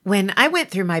When I went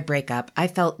through my breakup, I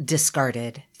felt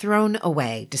discarded, thrown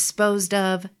away, disposed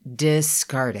of,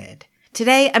 discarded.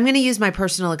 Today, I'm going to use my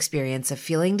personal experience of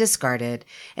feeling discarded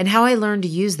and how I learned to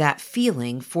use that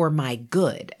feeling for my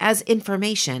good as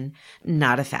information,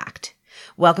 not a fact.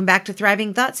 Welcome back to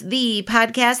Thriving Thoughts, the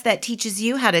podcast that teaches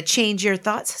you how to change your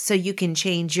thoughts so you can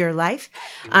change your life.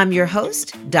 I'm your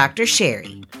host, Dr.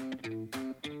 Sherry.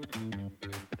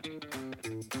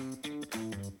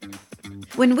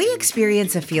 When we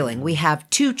experience a feeling, we have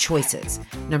two choices.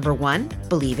 Number one,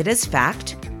 believe it as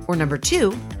fact, or number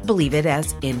two, believe it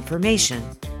as information.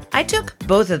 I took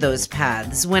both of those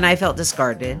paths when I felt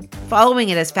discarded, following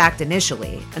it as fact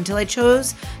initially, until I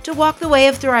chose to walk the way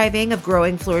of thriving, of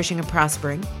growing, flourishing, and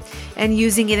prospering, and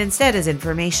using it instead as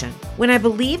information. When I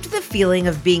believed the feeling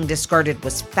of being discarded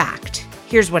was fact,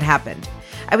 here's what happened.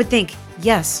 I would think,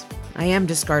 yes, I am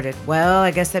discarded. Well,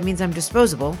 I guess that means I'm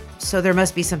disposable, so there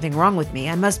must be something wrong with me.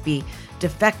 I must be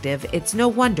defective. It's no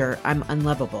wonder I'm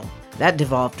unlovable. That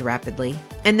devolved rapidly.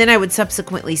 And then I would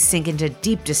subsequently sink into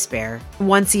deep despair,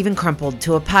 once even crumpled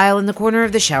to a pile in the corner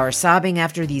of the shower, sobbing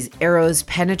after these arrows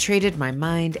penetrated my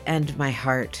mind and my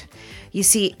heart. You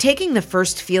see, taking the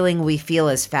first feeling we feel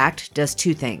as fact does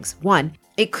two things. One,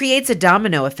 it creates a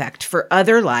domino effect for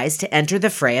other lies to enter the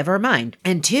fray of our mind.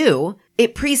 And two,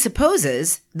 it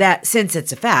presupposes that since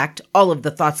it's a fact, all of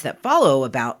the thoughts that follow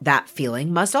about that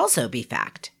feeling must also be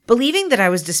fact. Believing that I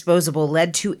was disposable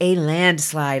led to a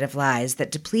landslide of lies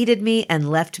that depleted me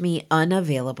and left me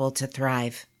unavailable to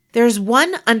thrive. There's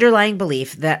one underlying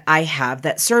belief that I have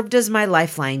that served as my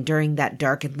lifeline during that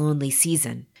dark and lonely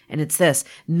season. And it's this: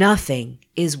 nothing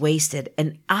is wasted,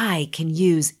 and I can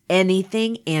use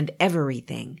anything and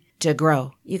everything to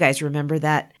grow. You guys remember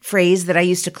that phrase that I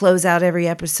used to close out every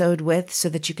episode with, so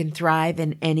that you can thrive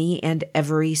in any and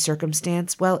every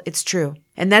circumstance? Well, it's true.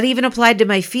 And that even applied to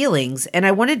my feelings, and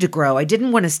I wanted to grow. I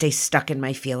didn't want to stay stuck in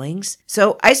my feelings.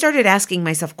 So I started asking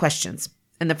myself questions.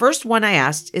 And the first one I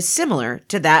asked is similar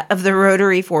to that of the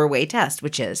Rotary 4-way test,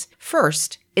 which is,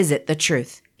 first, is it the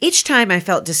truth? Each time I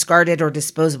felt discarded or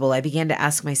disposable, I began to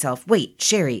ask myself, wait,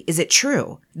 Sherry, is it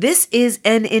true? This is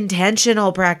an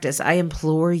intentional practice I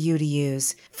implore you to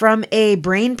use. From a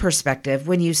brain perspective,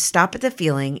 when you stop at the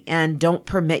feeling and don't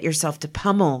permit yourself to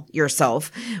pummel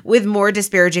yourself with more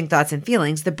disparaging thoughts and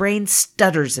feelings, the brain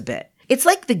stutters a bit. It's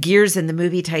like the gears in the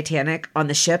movie Titanic on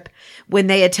the ship. When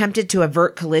they attempted to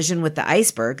avert collision with the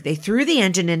iceberg, they threw the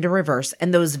engine into reverse,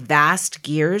 and those vast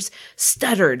gears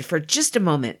stuttered for just a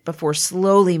moment before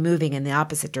slowly moving in the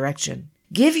opposite direction.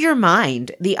 Give your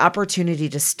mind the opportunity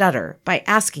to stutter by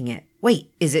asking it,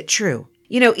 wait, is it true?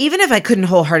 Even if I couldn't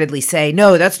wholeheartedly say,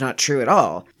 no, that's not true at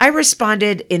all, I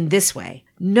responded in this way: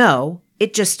 no,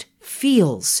 it just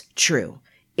feels true.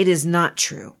 It is not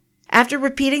true. After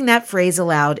repeating that phrase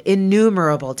aloud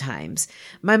innumerable times,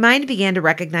 my mind began to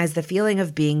recognize the feeling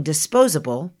of being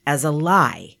disposable as a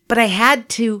lie. But I had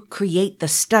to create the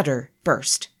stutter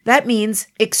first. That means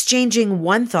exchanging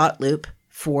one thought loop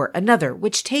for another,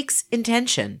 which takes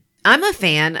intention. I'm a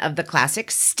fan of the classic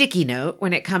sticky note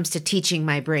when it comes to teaching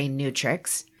my brain new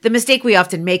tricks. The mistake we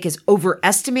often make is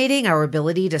overestimating our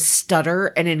ability to stutter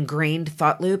an ingrained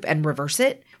thought loop and reverse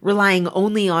it, relying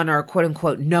only on our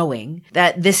quote-unquote knowing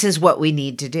that this is what we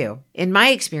need to do. In my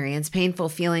experience, painful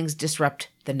feelings disrupt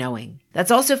the knowing. That's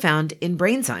also found in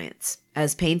brain science,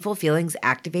 as painful feelings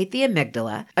activate the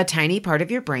amygdala, a tiny part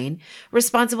of your brain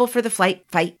responsible for the flight,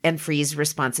 fight, and freeze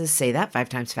responses, say that 5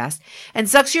 times fast, and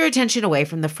sucks your attention away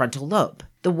from the frontal lobe,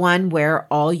 the one where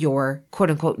all your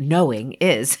quote-unquote knowing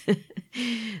is.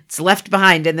 It's left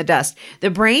behind in the dust. The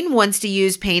brain wants to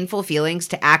use painful feelings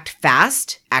to act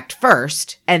fast, act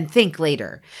first, and think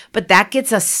later. But that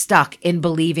gets us stuck in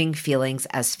believing feelings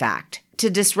as fact. To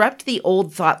disrupt the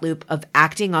old thought loop of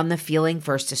acting on the feeling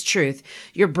first as truth,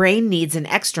 your brain needs an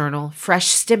external, fresh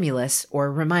stimulus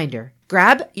or reminder.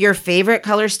 Grab your favorite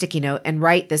color sticky note and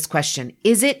write this question: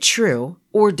 is it true,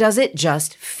 or does it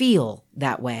just feel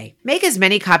that way? Make as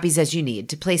many copies as you need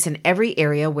to place in every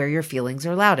area where your feelings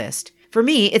are loudest. For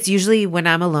me, it's usually when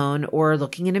I'm alone or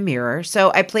looking in a mirror,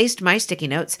 so I placed my sticky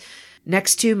notes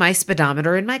next to my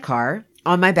speedometer in my car,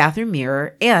 on my bathroom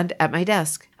mirror, and at my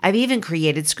desk. I've even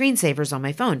created screensavers on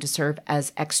my phone to serve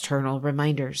as external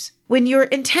reminders. When you're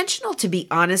intentional to be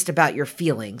honest about your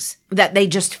feelings, that they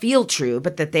just feel true,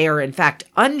 but that they are in fact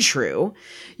untrue,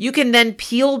 you can then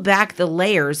peel back the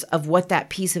layers of what that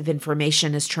piece of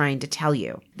information is trying to tell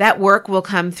you. That work will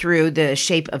come through the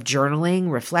shape of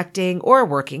journaling, reflecting, or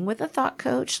working with a thought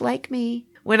coach like me.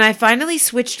 When I finally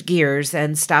switched gears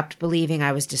and stopped believing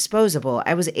I was disposable,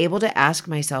 I was able to ask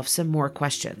myself some more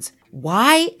questions.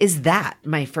 Why is that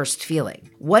my first feeling?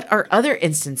 What are other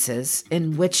instances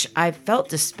in which I've felt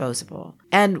disposable?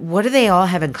 And what do they all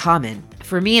have in common?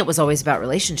 For me, it was always about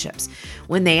relationships.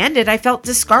 When they ended, I felt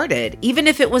discarded, even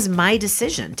if it was my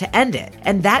decision to end it.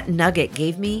 And that nugget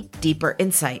gave me deeper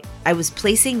insight. I was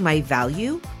placing my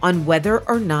value on whether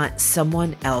or not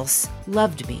someone else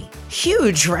loved me.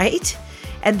 Huge, right?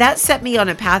 And that set me on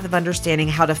a path of understanding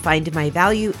how to find my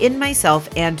value in myself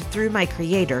and through my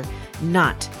creator,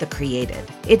 not the created.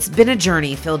 It's been a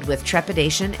journey filled with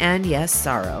trepidation and, yes,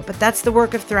 sorrow, but that's the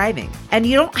work of thriving. And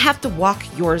you don't have to walk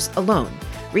yours alone.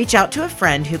 Reach out to a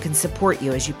friend who can support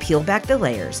you as you peel back the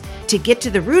layers to get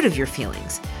to the root of your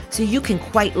feelings so you can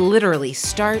quite literally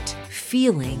start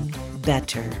feeling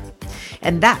better.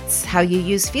 And that's how you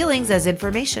use feelings as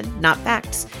information, not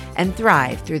facts, and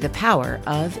thrive through the power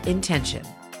of intention.